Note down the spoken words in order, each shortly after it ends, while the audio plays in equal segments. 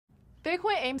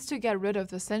Bitcoin aims to get rid of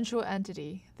the central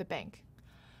entity, the bank.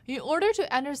 In order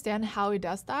to understand how it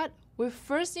does that, we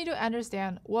first need to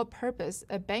understand what purpose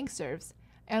a bank serves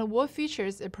and what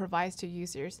features it provides to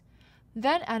users,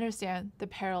 then understand the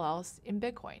parallels in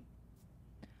Bitcoin.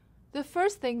 The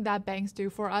first thing that banks do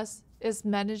for us is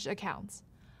manage accounts.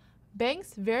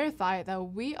 Banks verify that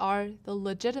we are the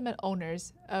legitimate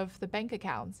owners of the bank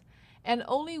accounts, and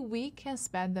only we can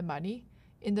spend the money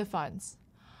in the funds.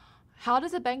 How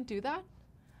does a bank do that?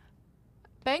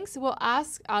 Banks will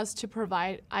ask us to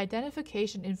provide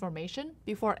identification information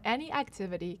before any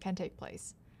activity can take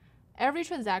place. Every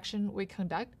transaction we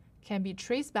conduct can be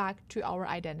traced back to our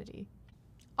identity.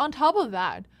 On top of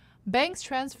that, banks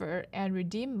transfer and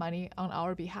redeem money on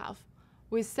our behalf.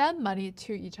 We send money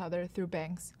to each other through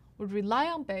banks. We rely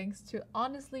on banks to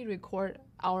honestly record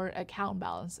our account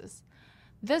balances.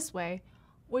 This way,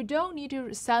 we don't need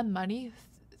to send money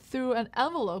through an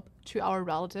envelope to our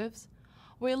relatives.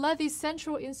 We let these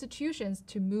central institutions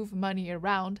to move money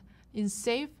around in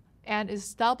safe and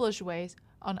established ways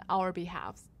on our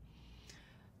behalf.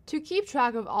 To keep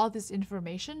track of all this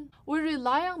information, we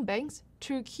rely on banks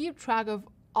to keep track of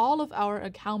all of our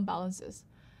account balances.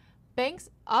 Banks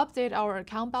update our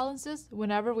account balances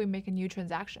whenever we make a new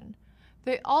transaction.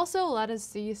 They also let us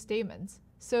see statements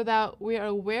so that we are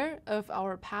aware of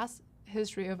our past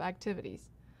history of activities.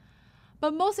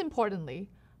 But most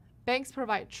importantly, banks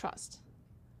provide trust.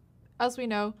 As we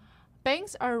know,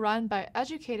 banks are run by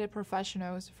educated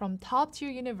professionals from top-tier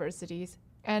universities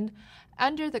and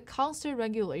under the constant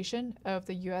regulation of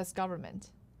the US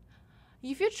government.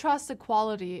 If you trust the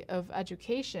quality of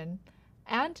education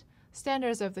and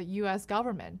standards of the US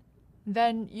government,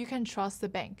 then you can trust the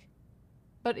bank.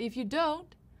 But if you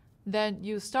don't, then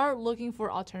you start looking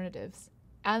for alternatives.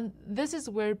 And this is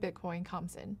where Bitcoin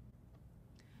comes in.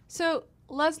 So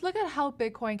let's look at how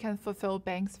Bitcoin can fulfill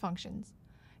banks' functions.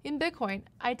 In Bitcoin,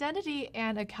 identity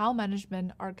and account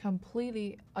management are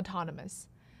completely autonomous.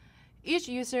 Each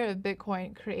user of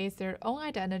Bitcoin creates their own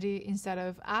identity instead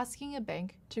of asking a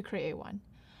bank to create one.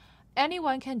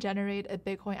 Anyone can generate a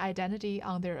Bitcoin identity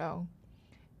on their own.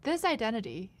 This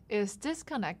identity is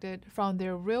disconnected from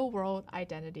their real-world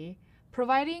identity,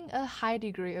 providing a high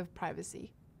degree of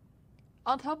privacy.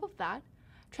 On top of that,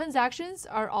 transactions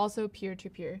are also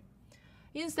peer-to-peer.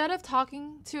 Instead of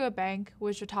talking to a bank,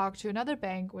 which would talk to another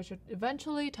bank, which would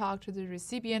eventually talk to the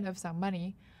recipient of some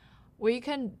money, we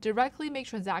can directly make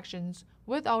transactions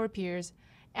with our peers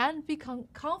and become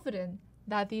confident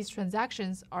that these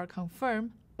transactions are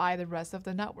confirmed by the rest of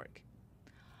the network.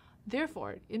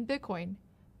 Therefore, in Bitcoin,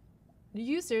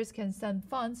 users can send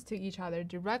funds to each other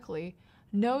directly,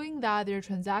 knowing that their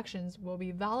transactions will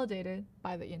be validated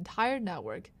by the entire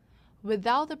network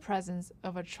without the presence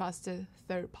of a trusted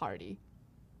third party.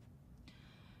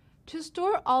 To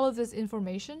store all of this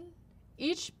information,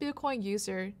 each Bitcoin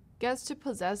user gets to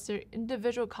possess their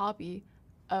individual copy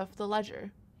of the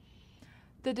ledger.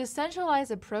 The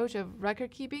decentralized approach of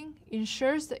record-keeping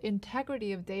ensures the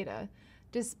integrity of data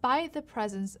despite the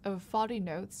presence of faulty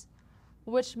nodes,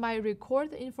 which might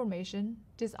record the information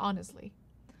dishonestly.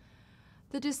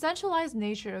 The decentralized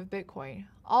nature of Bitcoin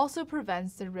also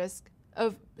prevents the risk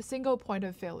of single point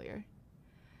of failure.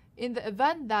 In the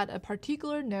event that a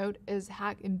particular node is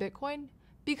hacked in Bitcoin,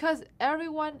 because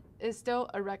everyone is still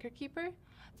a record keeper,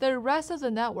 the rest of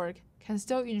the network can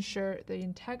still ensure the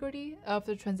integrity of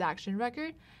the transaction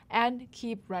record and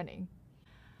keep running.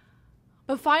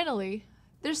 But finally,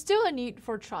 there's still a need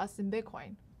for trust in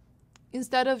Bitcoin.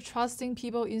 Instead of trusting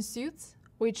people in suits,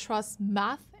 we trust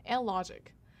math and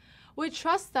logic. We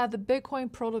trust that the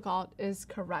Bitcoin protocol is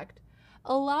correct,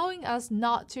 allowing us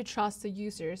not to trust the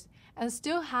users and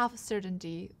still have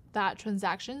certainty that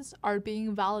transactions are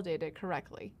being validated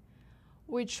correctly.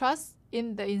 We trust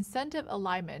in the incentive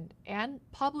alignment and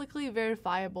publicly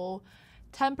verifiable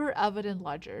tamper-evident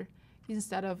ledger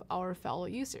instead of our fellow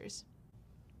users.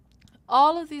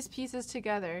 All of these pieces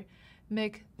together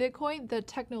make Bitcoin the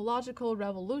technological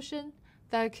revolution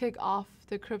that kicked off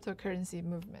the cryptocurrency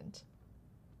movement.